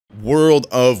World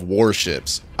of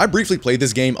Warships. I briefly played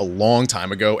this game a long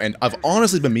time ago, and I've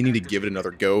honestly been meaning to give it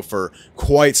another go for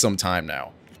quite some time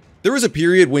now. There was a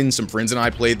period when some friends and I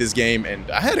played this game, and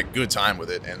I had a good time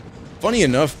with it, and funny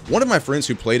enough, one of my friends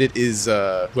who played it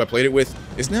who I played it with,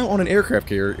 is now on an aircraft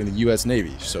carrier in the US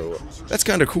Navy, so that's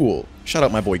kinda cool. Shout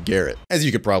out my boy Garrett. As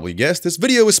you could probably guess, this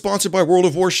video is sponsored by World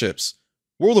of Warships.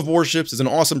 World of Warships is an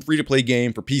awesome free-to-play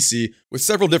game for PC with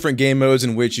several different game modes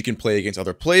in which you can play against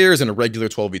other players in a regular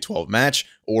 12v12 match,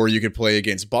 or you can play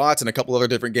against bots and a couple other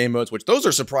different game modes, which those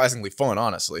are surprisingly fun,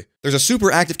 honestly. There's a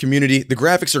super active community, the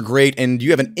graphics are great, and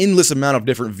you have an endless amount of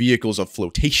different vehicles of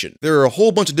flotation. There are a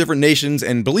whole bunch of different nations,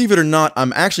 and believe it or not,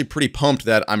 I'm actually pretty pumped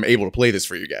that I'm able to play this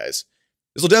for you guys.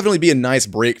 This will definitely be a nice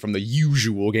break from the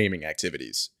usual gaming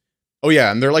activities. Oh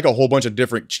yeah, and there are like a whole bunch of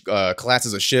different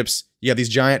classes of ships. You have these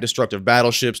giant destructive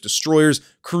battleships, destroyers,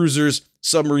 cruisers,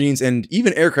 submarines, and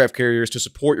even aircraft carriers to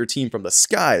support your team from the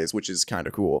skies, which is kind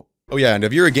of cool. Oh yeah, and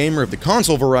if you're a gamer of the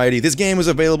console variety, this game is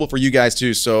available for you guys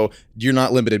too, so you're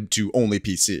not limited to only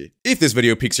PC. If this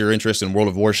video piques your interest in World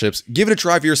of Warships, give it a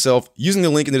try for yourself using the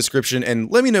link in the description and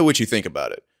let me know what you think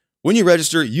about it. When you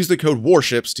register, use the code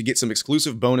Warships to get some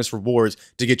exclusive bonus rewards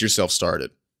to get yourself started.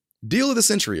 Deal of the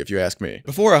century, if you ask me.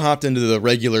 Before I hopped into the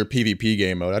regular PvP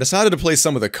game mode, I decided to play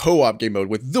some of the co-op game mode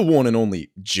with the one and only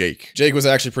Jake. Jake was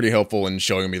actually pretty helpful in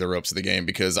showing me the ropes of the game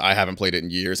because I haven't played it in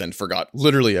years and forgot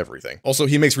literally everything. Also,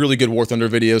 he makes really good War Thunder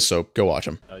videos, so go watch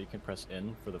him. You can press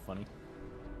N for the funny.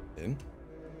 In?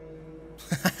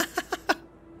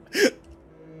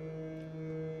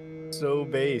 So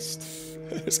based.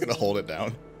 I'm just gonna hold it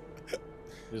down.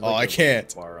 There's Oh, like I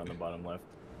can't. Bar on the bottom left.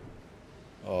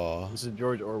 Oh. This is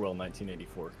George Orwell,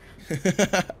 1984.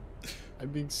 I'm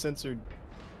being censored.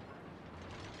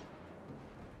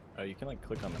 Oh, you can like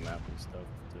click on the map and stuff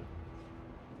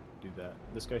to do that.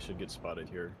 This guy should get spotted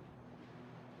here.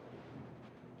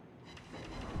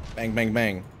 Bang, bang,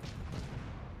 bang.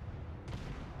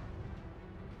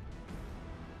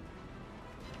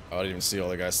 Oh, I didn't even see all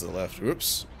the guys to the left.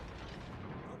 Oops.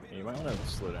 Yeah, you might want to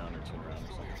slow down or turn around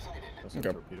or something. That's some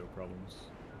Okay. torpedo problems.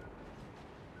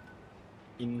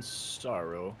 In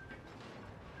sorrow.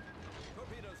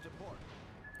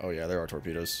 Oh yeah, there are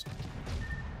torpedoes.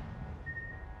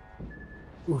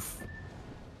 Oof.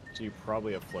 So you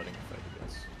probably have flooding effect, I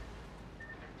guess.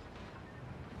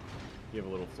 You have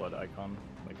a little flood icon,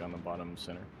 like on the bottom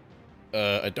center.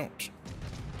 I don't.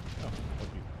 Oh, hope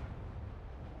you.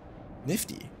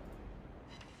 Nifty.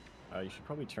 You should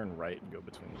probably turn right and go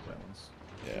between these islands.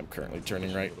 Yeah, I'm currently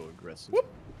turning A right. little aggressive. Whoop.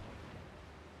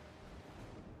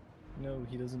 No,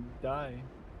 he doesn't die.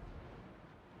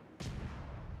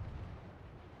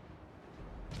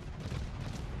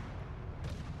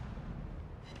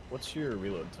 What's your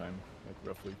reload time, like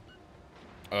roughly?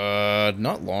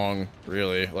 Not long,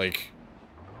 really. Like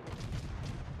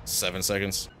 7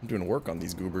 seconds. I'm doing work on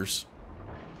these goobers.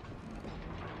 I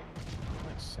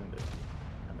might send it.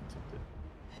 Kinda tempted.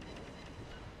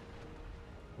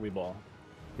 We ball.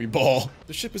 We ball.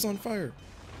 The ship is on fire.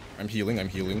 I'm healing, I'm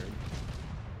healing.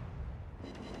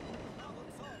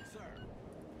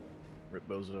 Rip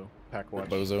Bozo. Pack watch.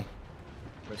 Bozo.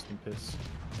 Rest in piss.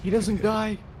 He doesn't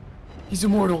die. He's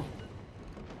immortal.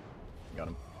 Got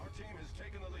him. Our team has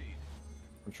taken the lead.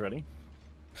 I'm shredding.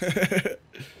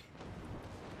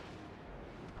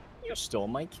 You stole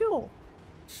my kill.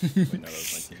 Wait, no, that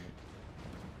was my teammate.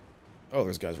 Oh,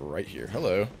 there's guys right here.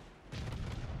 Hello.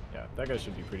 Yeah, that guy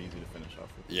should be pretty easy to finish off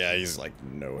with. Yeah, he's like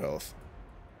no health.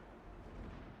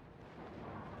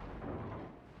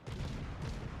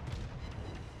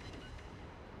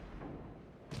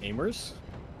 Aimers?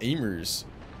 Aimers.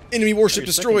 Enemy warship Your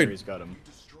destroyed. secondary's got him.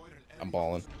 I'm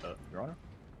balling. Your Honor?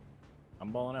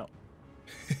 I'm balling out.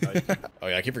 Oh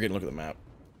yeah, I keep forgetting to look at the map.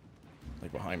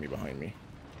 Like behind me, behind me.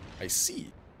 I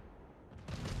see.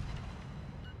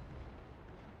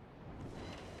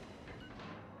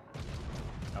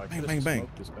 I Bang, could've bang, bang.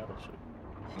 smoked this battleship.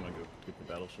 I'm gonna go get the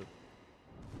battleship.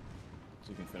 So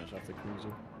you can finish off the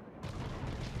cruiser.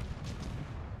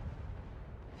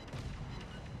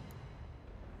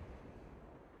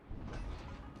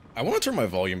 I want to turn my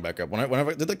volume back up. When I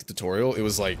did like the tutorial, it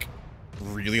was like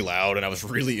really loud, and I was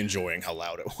really enjoying how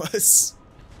loud it was.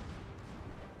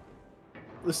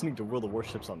 Listening to World of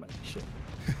Warships on that shit.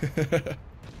 This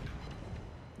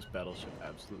battleship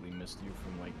absolutely missed you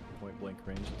from like point blank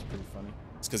range. It's pretty funny.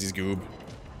 It's because he's goob.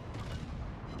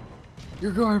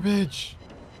 You're garbage.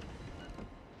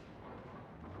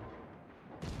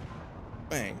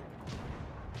 Bang.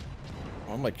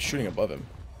 Oh, I'm like shooting above him.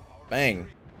 Bang.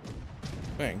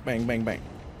 Bang, bang, bang, bang.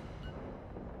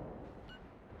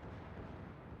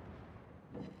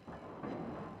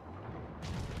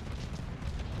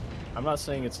 I'm not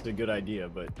saying it's a good idea,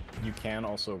 but you can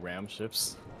also ram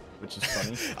ships, which is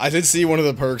funny. I did see one of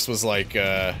the perks was like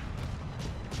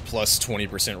plus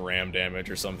 20% ram damage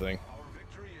or something.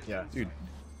 Yeah. Dude,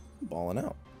 balling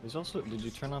out. There's also, did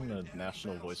you turn on the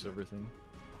national voiceover thing?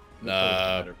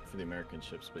 Nah. For the American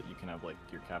ships, but you can have like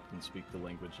your captain speak the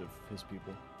language of his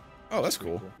people. Oh, that's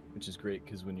cool. Which is great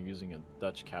because when you're using a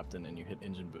Dutch captain and you hit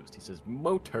engine boost, he says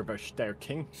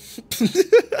Motorversterking.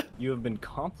 You have been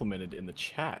complimented in the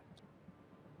chat.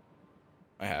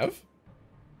 I have?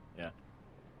 Yeah.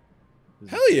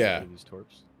 Hell yeah. These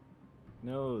torps.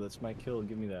 No, that's my kill.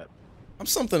 Give me that. I'm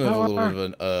something of a little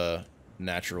bit of an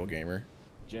natural gamer.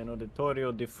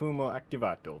 Genoditorio di fumo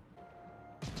activato.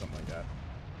 Something like that.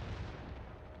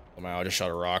 Oh man, I just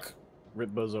shot a rock. Rip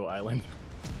Bozo Island.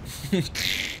 He's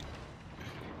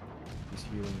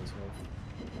healing his health.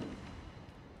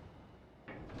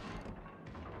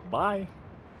 Bye.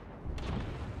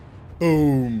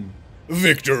 Boom.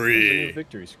 Victory.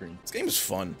 Victory screen. This game is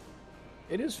fun.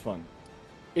 It is fun.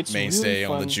 It's mainstay really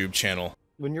fun on the Jube channel.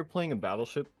 when you're playing a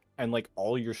battleship and like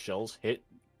all your shells hit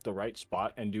the right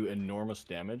spot and do enormous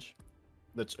damage.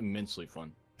 That's immensely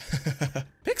fun.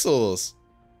 Pixels.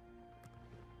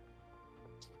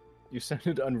 You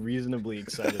sounded unreasonably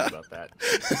excited about that.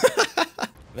 I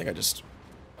think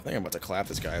I'm about to clap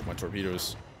this guy with my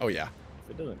torpedoes. Oh yeah.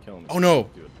 If it doesn't kill him, oh no.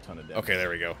 Do a ton of damage. Okay, there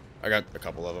we go. I got a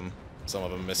couple of them. Some of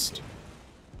them missed.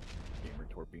 Gamer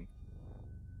torping.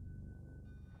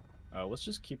 Let's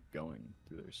just keep going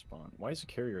through their spawn. Why is a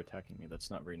carrier attacking me? That's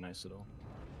not very nice at all.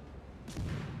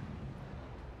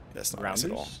 That's not nice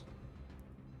at all. Rounders?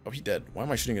 Oh, he dead. Why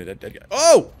am I shooting at a dead guy?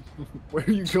 Oh! Where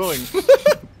are you going?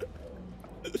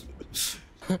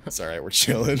 It's alright, we're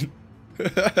chilling.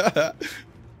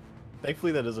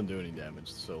 Thankfully that doesn't do any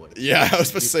damage, so like... Yeah, I was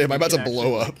supposed to say, am I about to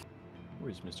blow up?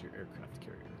 Where's Mr. Aircraft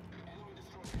Carrier?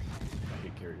 I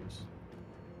hate carriers.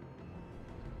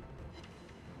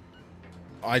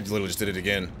 I literally just did it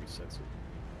again. Resets it.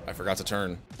 I forgot to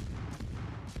turn.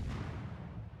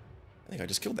 I think I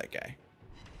just killed that guy.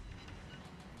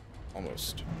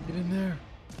 Almost. Get in there.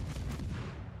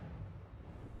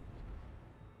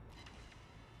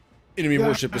 Enemy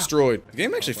warship destroyed. The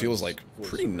game actually feels like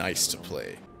pretty nice to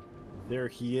play. There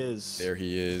he is. There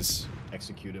he is.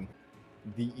 Execute him.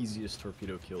 The easiest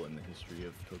torpedo kill in the history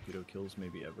of torpedo kills,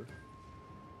 maybe ever.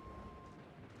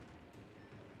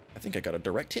 I think I got a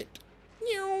direct hit.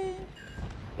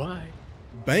 Bye.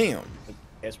 Bam.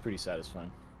 That's pretty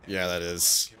satisfying. Yeah, that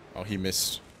is. Oh, he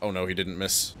missed. Oh no, he didn't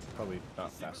miss. Probably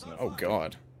not fast enough. Oh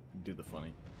god. Do the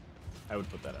funny. I would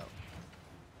put that out.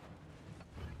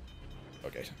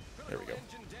 Okay, there we go.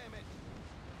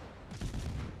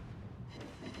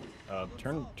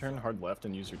 Turn hard left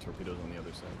and use your torpedoes on the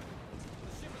other side.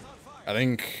 I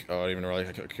think. Oh, I didn't even really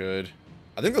could.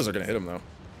 I think those are gonna hit him though.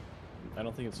 I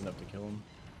don't think it's enough to kill him.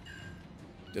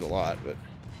 Did a lot, but.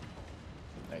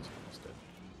 Nice. Instead.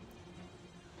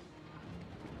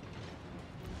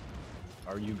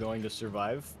 Are you going to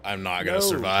survive? I'm not gonna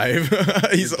survive.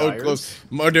 He's so Tires? close.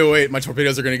 No, wait, my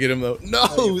torpedoes are gonna get him though.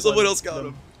 No, someone else got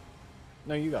him.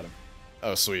 No, you got him.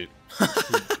 Oh, sweet.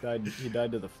 He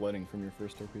died to the flooding from your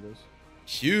first torpedoes.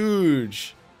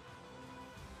 Huge.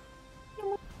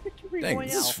 Dang,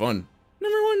 this is fun.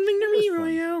 Number one victory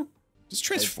royale. Is this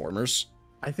Transformers?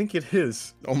 I think it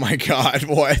is. Oh my god,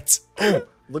 what? Oh,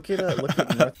 look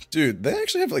at Dude, they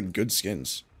actually have like good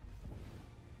skins.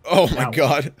 Oh my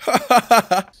god.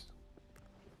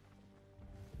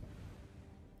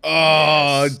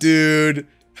 Oh, dude.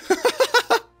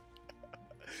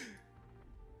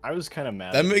 I was kind of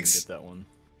mad. That makes get that one.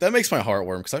 That makes my heart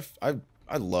warm because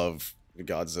I love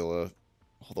Godzilla,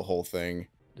 the whole thing.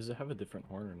 Does it have a different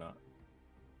horn or not?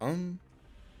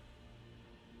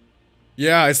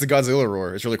 Yeah, it's the Godzilla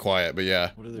roar. It's really quiet, but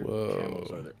yeah. What other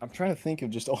camos are there? I'm trying to think of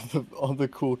just all the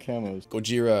cool camos.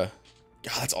 Gojira.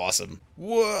 God, that's awesome.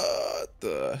 What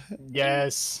the?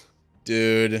 Yes.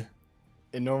 Dude.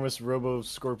 Enormous Robo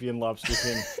Scorpion Lobster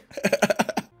King.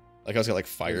 Like I was got like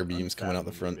fire beams coming out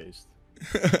the front.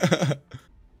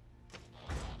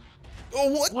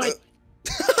 Oh, what?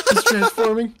 The? He's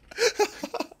transforming.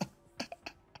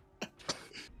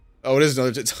 Oh, it is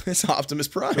another. It's Optimus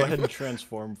Prime. Go ahead and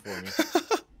transform for me.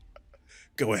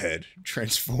 Go ahead,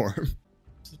 transform.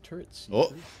 Is the turret see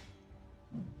Oh.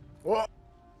 Whoa.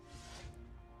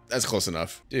 That's close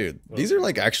enough, dude. These are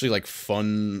like actually like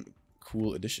fun,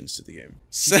 cool additions to the game.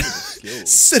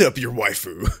 Set up your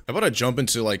waifu. How about I jump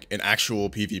into like an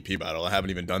actual PvP battle? I haven't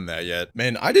even done that yet.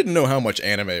 Man, I didn't know how much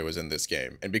anime was in this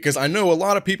game, and because I know a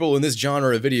lot of people in this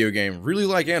genre of video game really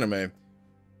like anime,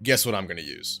 guess what I'm gonna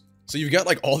use? So you've got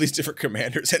like all these different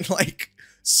commanders, and like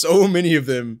so many of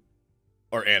them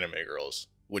are anime girls,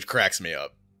 which cracks me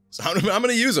up. So I'm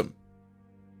gonna use them.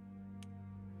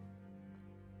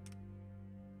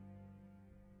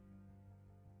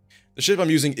 The ship I'm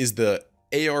using is the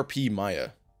ARP Maya.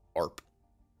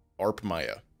 ARP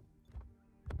Maya.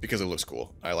 Because it looks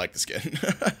cool. I like the skin.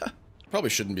 Probably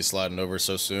shouldn't be sliding over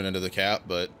so soon into the cap,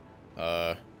 but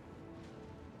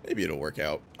maybe it'll work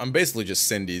out. I'm basically just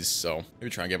Cindy's, so maybe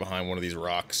try and get behind one of these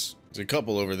rocks. There's a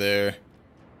couple over there.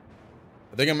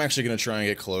 I think I'm actually gonna try and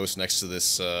get close next to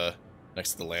this,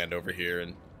 next to the land over here,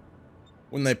 and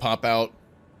when they pop out,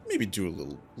 maybe do a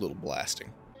little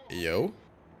blasting. Yo.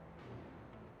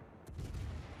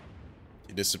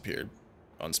 He disappeared.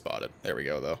 Unspotted. There we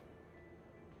go, though.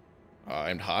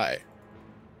 And high.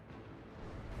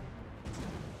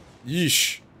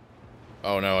 Yeesh.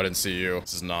 Oh no, I didn't see you.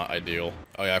 This is not ideal.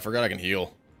 Oh yeah, I forgot I can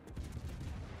heal.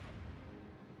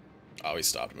 Oh, he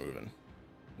stopped moving.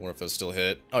 Wonder if those still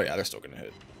hit. Oh yeah, they're still gonna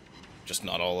hit. Just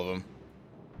not all of them.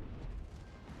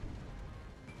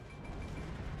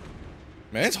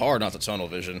 Man, it's hard not to tunnel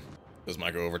vision. Those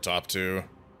might go over top too.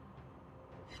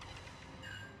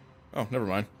 Oh, never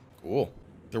mind. Cool.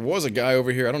 There was a guy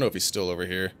over here. I don't know if he's still over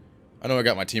here. I know I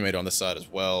got my teammate on this side as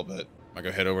well, but I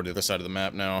go head over to the other side of the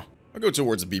map now. I'll go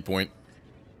towards the B point.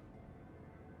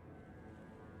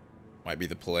 Might be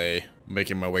the play.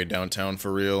 Making my way downtown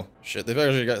for real. Shit, they've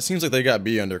actually got... Seems like they got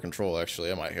B under control,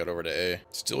 actually. I might head over to A.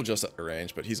 Still just at the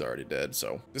range, but he's already dead,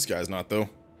 so... This guy's not, though.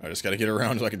 I just gotta get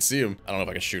around so I can see him. I don't know if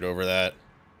I can shoot over that.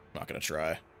 I'm not gonna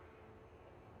try.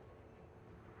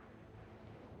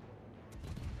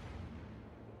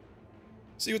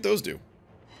 See what those do.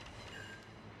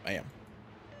 Bam.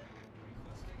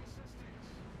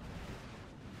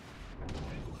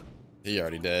 He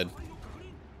already dead.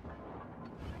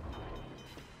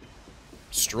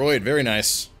 Destroyed. Very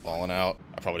nice. Falling out.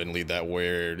 I probably didn't lead that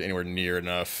warrior anywhere near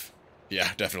enough.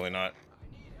 Yeah, definitely not.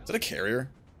 Is that a carrier?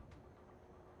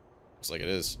 Looks like it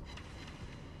is.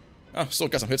 Oh, still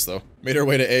got some hits, though. Made our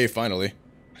way to A, finally.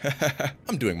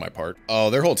 I'm doing my part. Oh,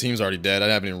 their whole team's already dead. I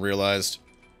haven't even realized.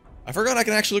 I forgot I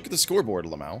can actually look at the scoreboard,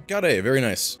 Lamau. Got A. Very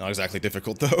nice. Not exactly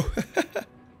difficult, though.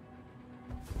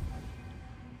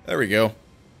 There we go.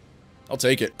 I'll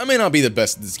take it. I may not be the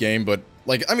best at this game, but,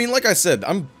 like, I mean, like I said,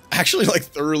 I'm actually, like,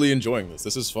 thoroughly enjoying this.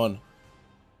 This is fun.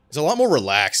 It's a lot more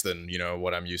relaxed than, you know,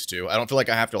 what I'm used to. I don't feel like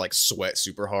I have to, like, sweat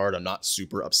super hard. I'm not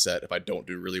super upset if I don't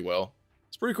do really well.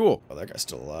 It's pretty cool. Oh, that guy's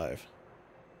still alive.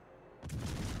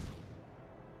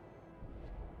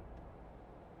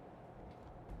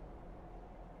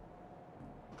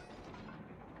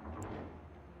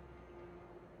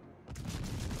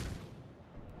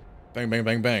 Bang, bang,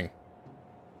 bang, bang.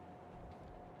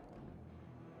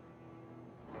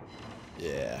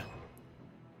 Yeah.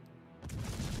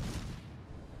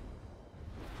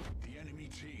 The enemy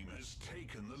team has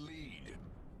taken the lead.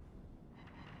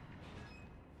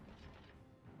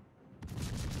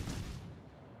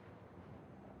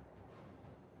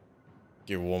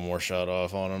 Give one more shot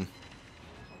off on him.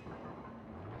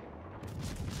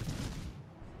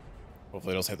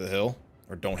 Hopefully they don't hit the hill.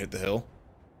 Or don't hit the hill.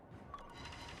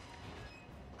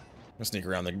 I'm gonna sneak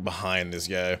around behind this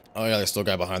guy. Oh yeah, there's still a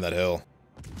guy behind that hill.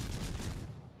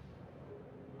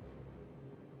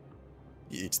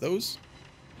 He eats those?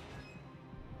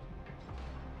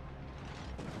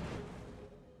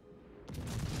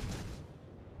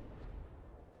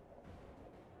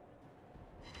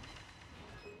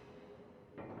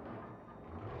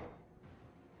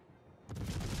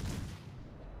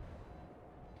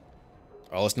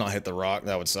 Oh, let's not hit the rock.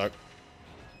 That would suck.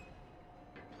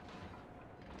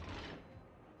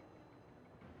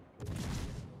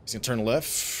 He's gonna turn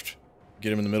left.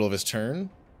 Get him in the middle of his turn.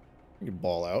 He can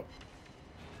ball out.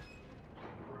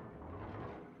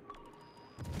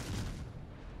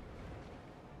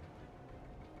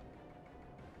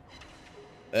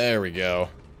 There we go.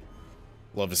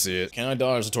 Love to see it. Can I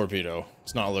dodge the torpedo?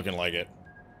 It's not looking like it.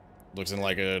 Looks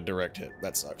like a direct hit.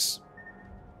 That sucks.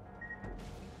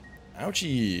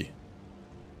 Ouchie.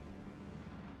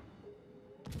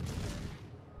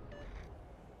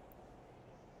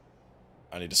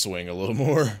 I need to swing a little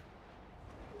more.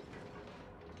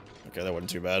 Okay, that wasn't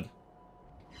too bad.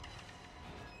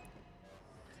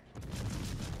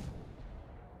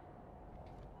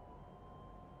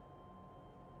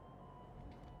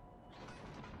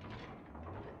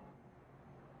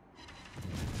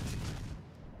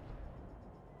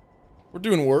 We're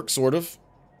doing work, sort of.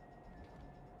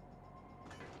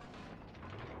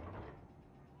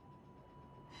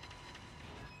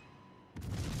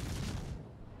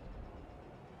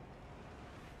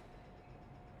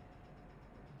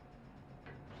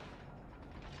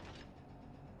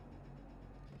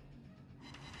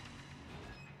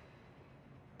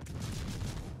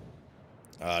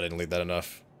 I didn't lead that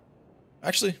enough.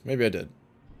 Actually, maybe I did.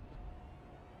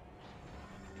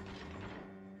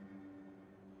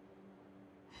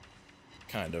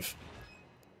 Kind of.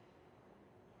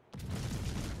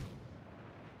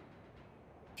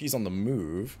 If he's on the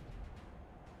move.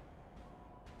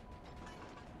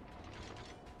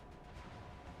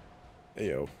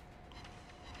 Heyo.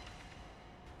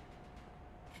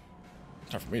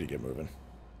 Time for me to get moving.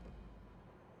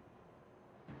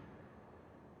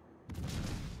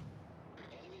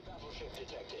 Enemy battleship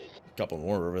detected. Couple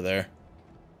more over there.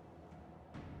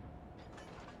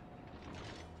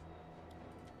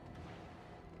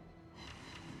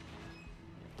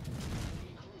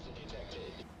 Enemy cruiser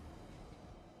detected.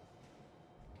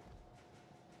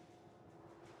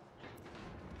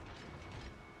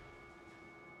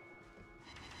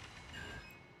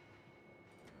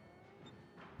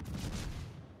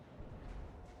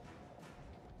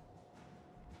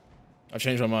 I've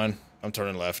changed my mind. I'm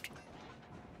turning left.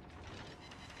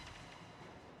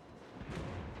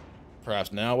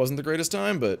 Perhaps now wasn't the greatest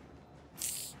time, but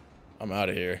I'm out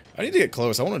of here. I need to get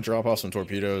close. I want to drop off some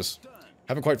torpedoes.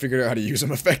 Haven't quite figured out how to use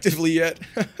them effectively yet.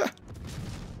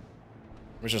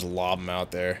 Let's just lob them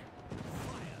out there.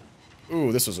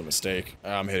 Ooh, this was a mistake.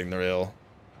 I'm hitting the rail.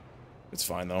 It's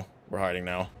fine, though. We're hiding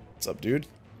now. What's up, dude?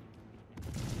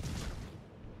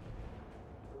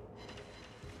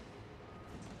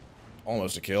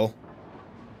 Almost a kill.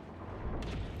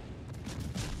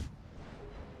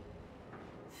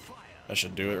 That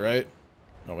should do it, right?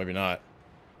 No, maybe not.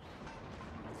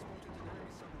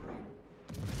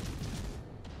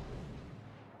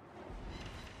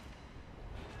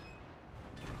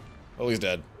 Oh, he's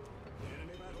dead.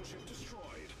 Enemy battleship destroyed.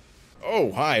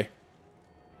 Oh, hi.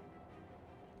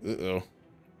 Uh-oh.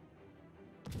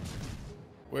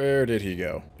 Where did he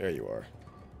go? There you are.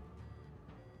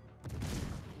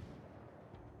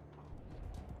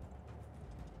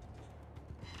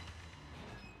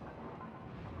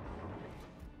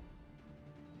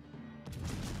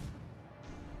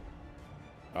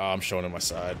 Oh, I'm showing him my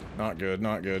side. Not good,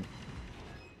 not good.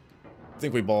 I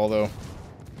think we ball, though.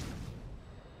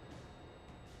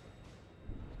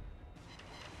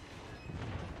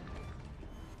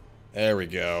 There we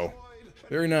go.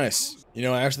 Very nice. You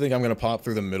know, I actually think I'm gonna pop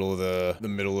through the middle of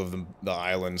the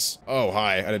islands. Oh,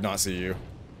 hi. I did not see you.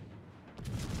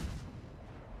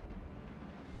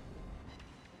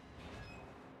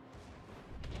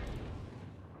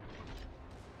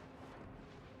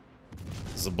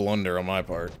 This is a blunder on my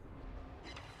part.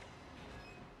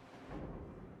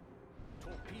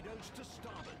 Torpedoes to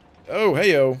starboard. Oh,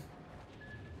 heyo.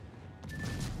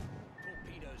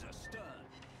 Torpedoes astern.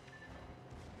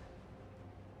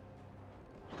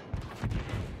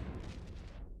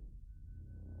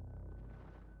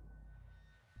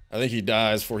 I think he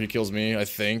dies before he kills me, I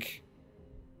think.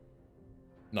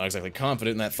 Not exactly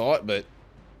confident in that thought, but...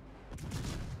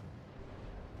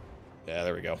 yeah,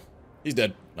 there we go. He's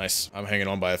dead. Nice. I'm hanging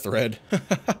on by a thread.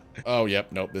 Oh, yep.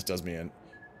 Nope, this does me in.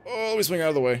 Oh, let me swing out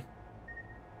of the way.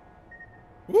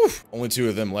 Woof. Only 2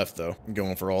 of them left, though. I'm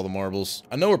going for all the marbles.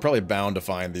 I know we're probably bound to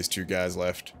find these 2 guys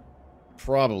left.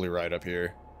 Probably right up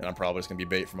here. And I'm probably just going to be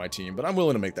bait for my team, but I'm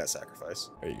willing to make that sacrifice.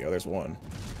 There you go. There's one.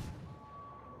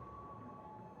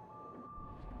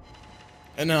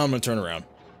 And now I'm going to turn around.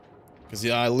 Because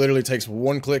the eye literally takes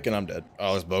 1 click and I'm dead.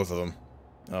 Oh, there's both of them.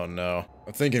 Oh, no.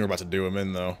 I'm thinking we're about to do him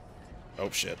in, though. Oh,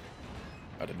 shit.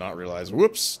 I did not realize.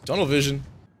 Whoops. Tunnel vision.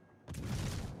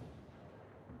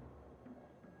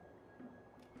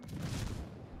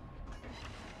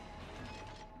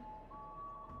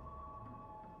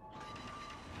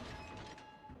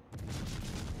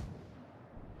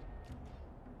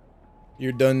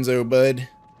 You're donezo, bud.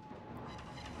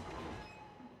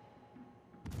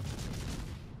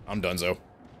 I'm donezo.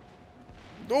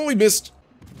 Oh, he missed.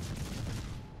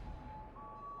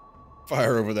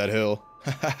 Fire over that hill.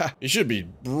 He should be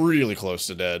really close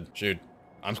to dead. Shoot,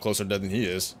 I'm closer to dead than he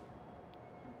is.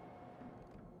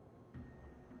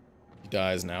 He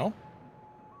dies now?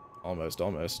 Almost,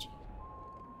 almost.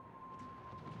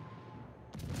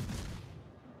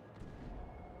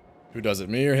 Who does it,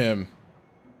 me or him?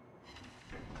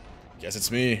 Guess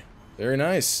it's me. Very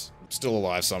nice. Still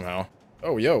alive somehow.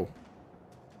 Oh, yo.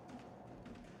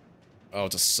 Oh,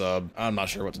 it's a sub. I'm not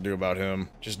sure what to do about him.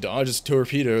 Just dodge his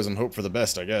torpedoes and hope for the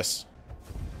best, I guess.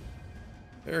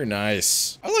 Very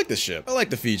nice. I like this ship. I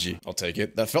like the Fiji. I'll take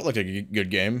it. That felt like a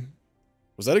good game.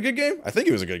 Was that a good game? I think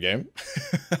it was a good game.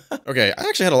 Okay, I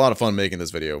actually had a lot of fun making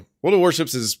this video. World of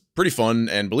Warships is pretty fun,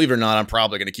 and believe it or not, I'm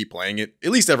probably going to keep playing it,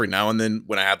 at least every now and then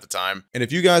when I have the time. And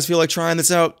if you guys feel like trying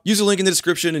this out, use the link in the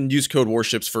description and use code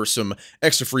Warships for some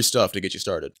extra free stuff to get you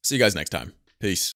started. See you guys next time. Peace.